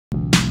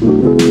A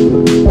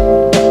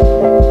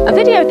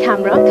video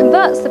camera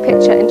converts the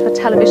picture into a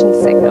television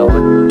signal.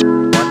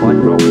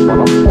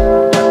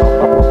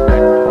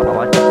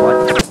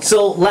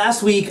 So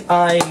last week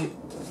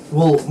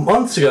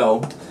months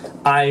ago,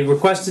 I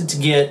requested to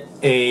get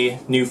a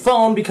new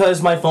phone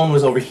because my phone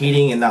was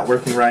overheating and not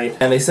working right,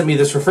 and they sent me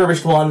this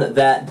refurbished one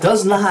that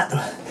does not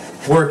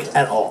work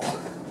at all.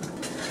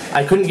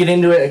 I couldn't get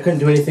into it, I couldn't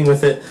do anything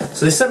with it,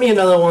 so they sent me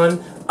another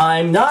one.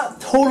 I'm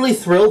not totally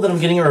thrilled that I'm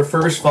getting a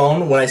refurbished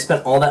phone when I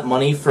spent all that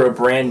money for a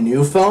brand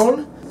new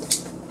phone.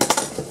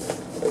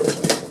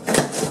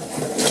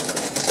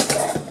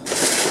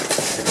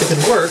 If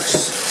it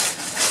works,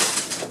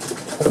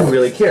 who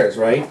really cares,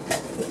 right?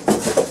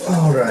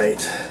 Alright.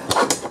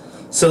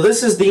 So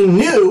this is the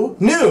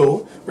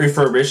new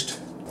refurbished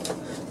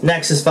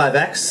Nexus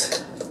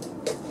 5X.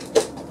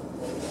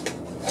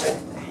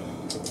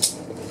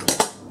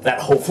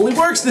 That hopefully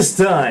works this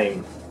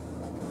time.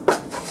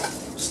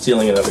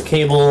 Stealing another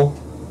cable.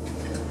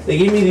 They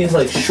gave me these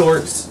like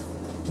short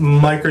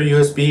micro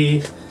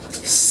USB-C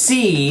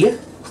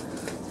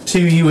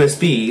two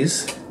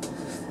USBs,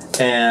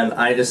 and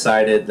I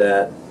decided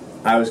that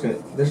I was gonna.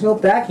 There's no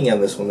backing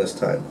on this one this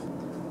time,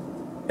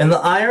 and the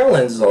IR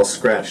lens is all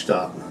scratched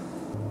up.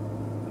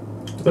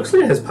 Looks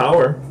like it has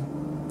power.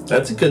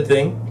 That's a good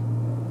thing.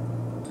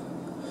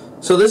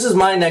 So this is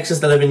my Nexus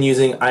that I've been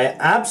using. I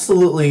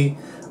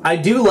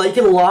do like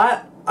it a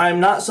lot. I'm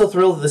not so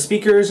thrilled that the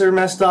speakers are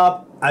messed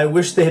up. I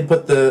wish they had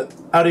put the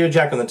audio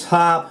jack on the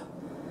top.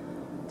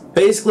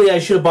 Basically, I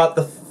should have bought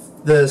the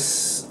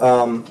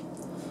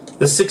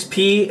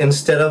 6P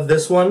instead of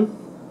this one.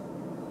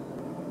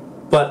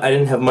 But I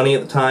didn't have money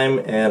at the time,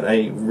 and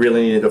I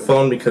really needed a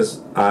phone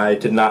because I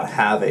did not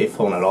have a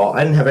phone at all.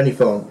 I didn't have any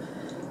phone.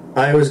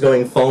 I was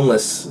going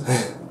phoneless.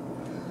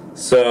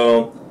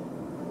 So,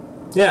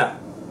 yeah.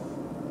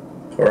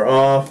 Power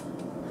off.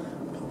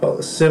 Pop out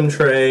the SIM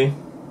tray.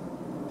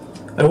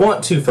 I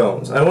want two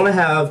phones. I want to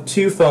have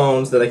two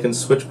phones that I can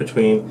switch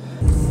between.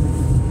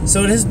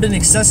 So it has been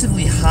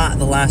excessively hot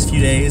the last few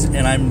days,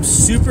 and I'm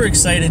super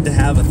excited to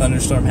have a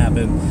thunderstorm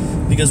happen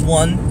because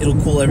one, it'll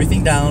cool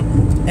everything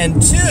down,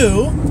 and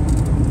two,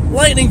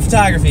 lightning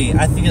photography.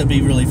 I think it'll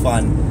be really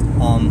fun.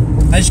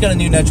 I just got a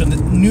new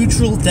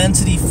neutral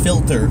density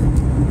filter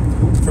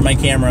for my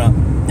camera,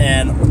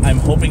 and I'm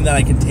hoping that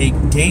I can take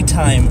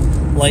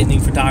daytime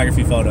lightning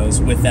photography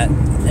photos with that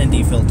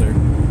ND filter.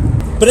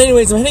 But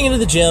anyways, I'm heading into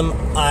the gym.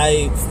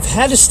 I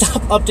had to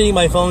stop updating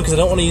my phone because I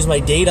don't want to use my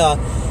data,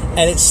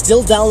 and it's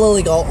still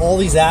downloading all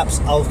these apps.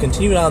 I'll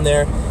continue it on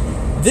there.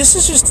 This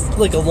is just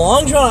like a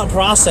long drawn out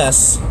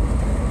process,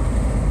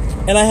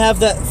 and I have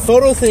that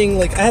photo thing.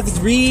 Like I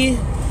have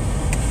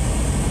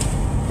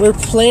we're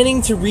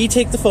planning to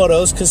retake the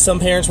photos because some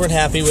parents weren't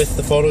happy with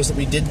the photos that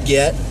we did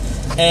get,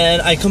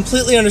 and I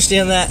completely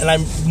understand that, and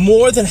I'm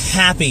more than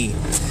happy.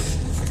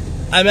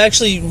 I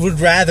actually would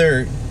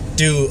rather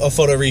do a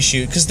photo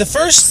reshoot because the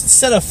first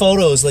set of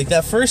photos, like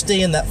that first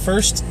day in that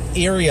first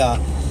area,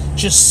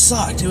 just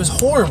sucked. It was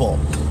horrible,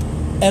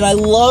 and I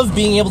love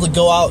being able to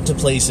go out to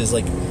places,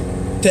 like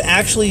to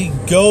actually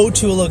go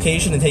to a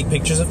location and take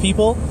pictures of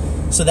people,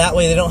 so that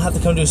way they don't have to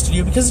come to a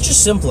studio because it's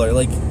just simpler.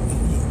 Like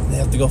they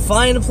have to go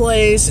find a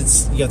place.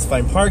 You have to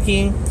find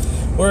parking,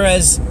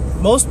 whereas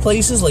most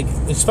places, like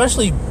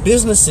especially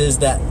businesses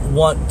that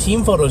want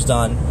team photos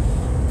done,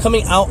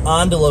 coming out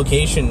onto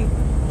location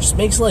just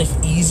makes life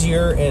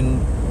easier,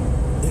 and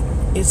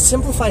it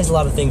simplifies a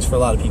lot of things for a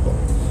lot of people.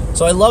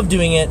 So I love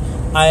doing it.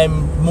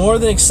 I'm more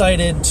than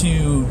excited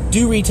to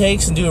do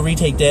retakes and do a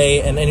retake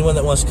day, and anyone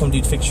that wants to come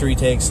do fixture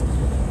retakes.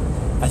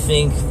 I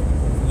think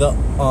the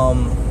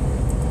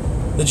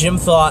gym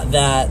thought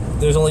that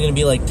there's only going to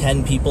be like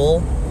 10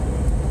 people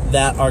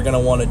that are going to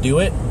want to do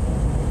it.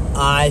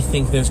 I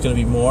think there's going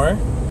to be more.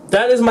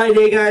 That is my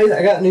day, guys.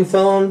 I got a new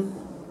phone.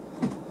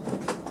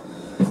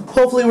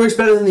 Hopefully it works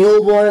better than the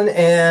old one,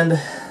 and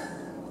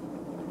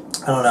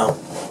I don't know.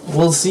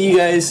 We'll see you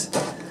guys.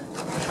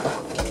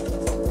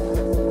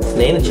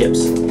 Banana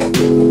chips.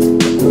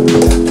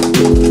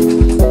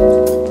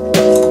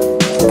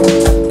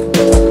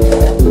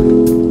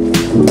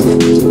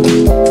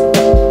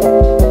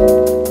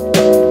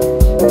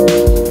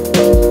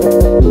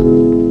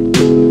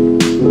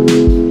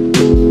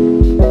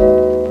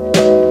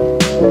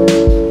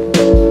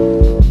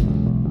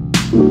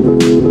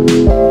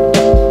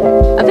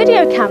 A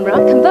video camera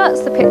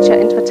converts the picture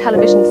into a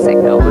television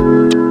signal.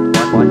 One.